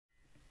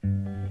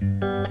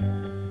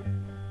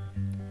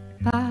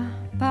Ba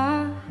ba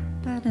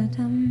ba da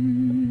dum.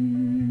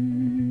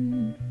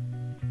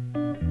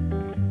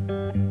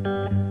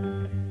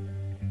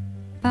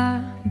 Ba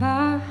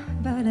ba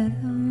ba da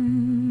dum.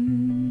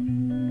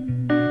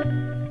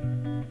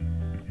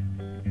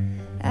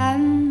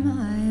 And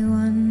my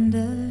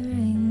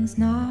wandering's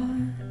not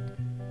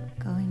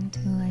going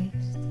to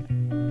waste,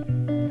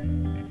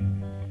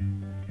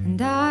 and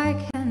I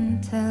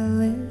can tell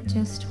with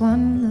just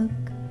one look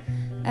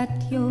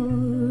at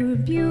your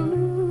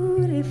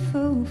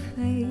beautiful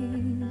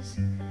face,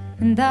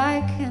 and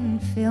I can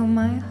feel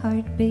my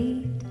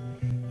heartbeat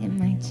in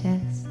my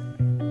chest.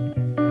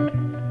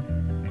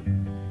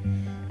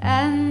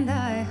 And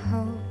I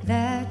hope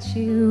that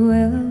you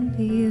will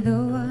be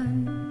the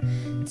one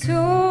to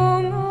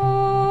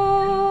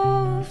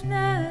move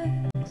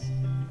next.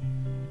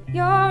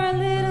 You're a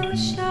little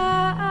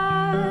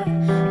shy,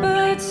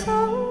 but so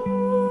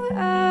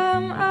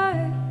am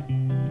I.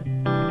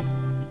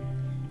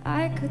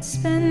 I could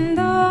spend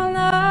all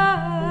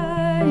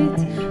night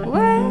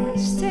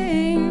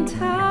wasting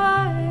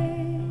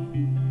time.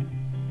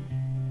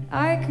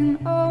 I can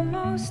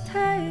almost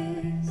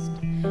taste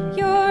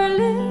your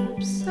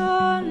lips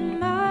on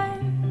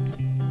mine.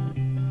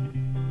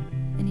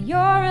 And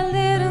you're a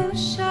little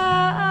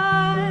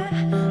shy,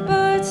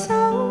 but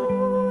so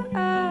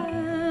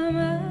am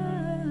I.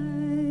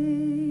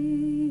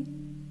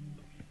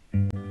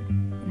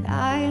 And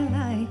I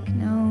like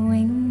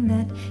knowing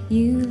that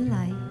you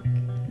like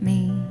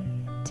me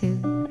too.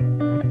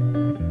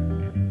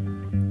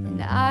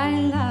 And I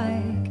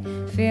like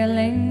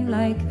feeling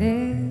like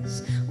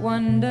this,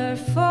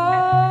 wonderful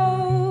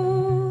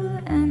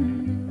and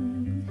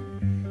new.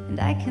 And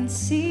I can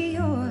see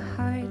your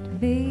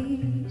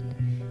heartbeat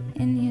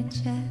in your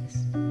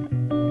chest.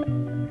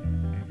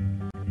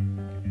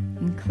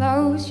 And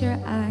close your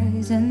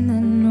eyes and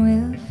then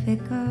we'll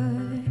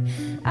figure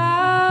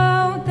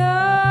out the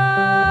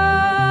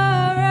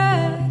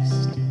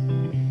rest.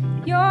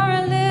 You're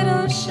a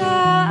little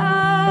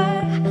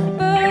shy,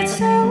 but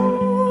so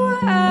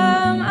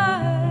am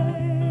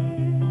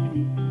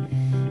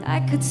I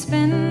could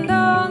spend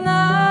all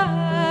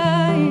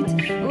night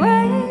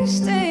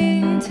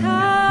wasting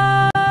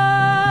time.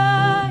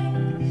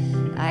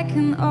 I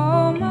can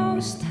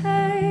almost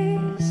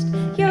taste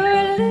your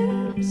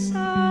lips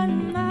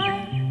on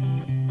mine.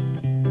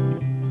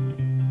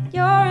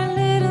 You're a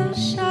little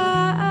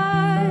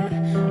shy,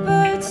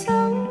 but so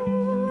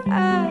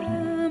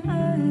am I.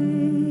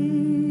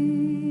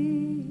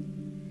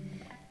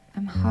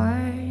 I'm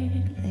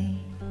hardly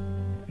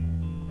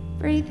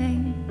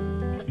breathing.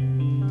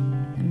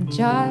 I'm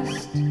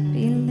just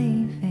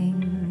believing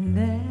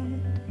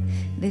that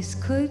this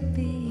could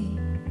be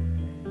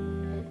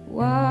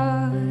what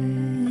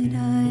I'm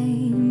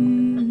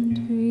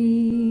dreaming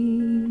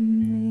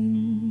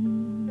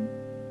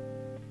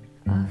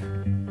of.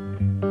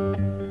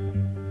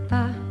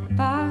 Ba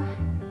ba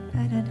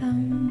ba da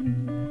dum.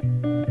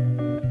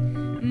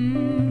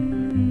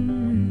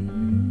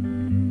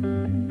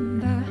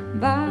 Ba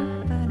ba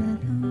ba da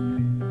dum.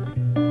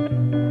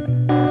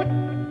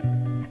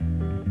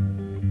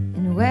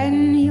 And when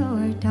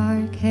your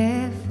dark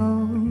hair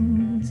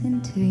falls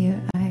into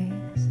your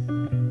eyes,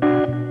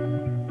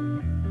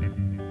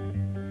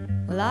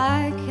 well,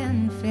 I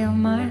can feel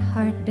my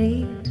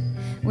heartbeat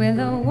with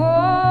a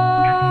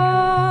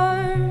warm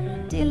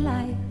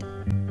delight.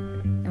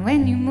 And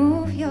when you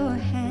move your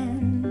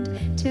hand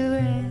to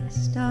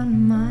rest on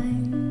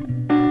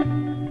mine,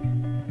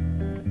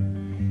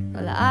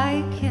 well,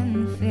 I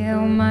can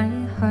feel my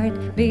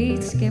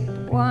heartbeat skip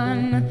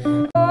one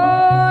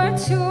or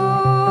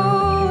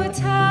two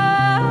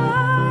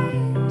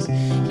times.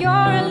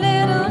 You're a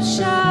little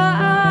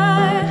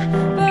shy,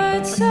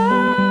 but so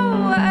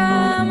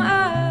am I.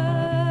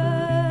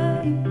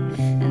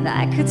 And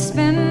I could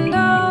spend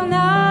all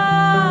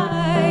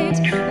night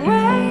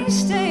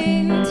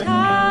wasting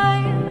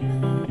time.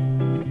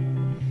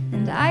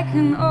 And I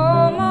can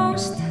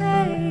almost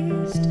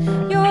taste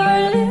your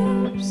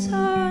lips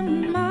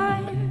on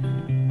mine.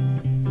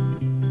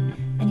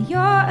 And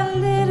you're a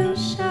little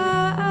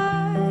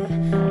shy,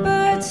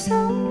 but so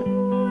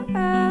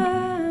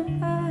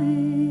am I.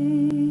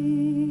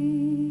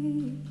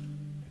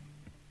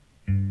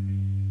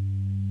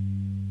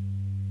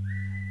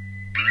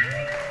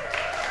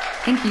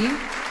 Thank you.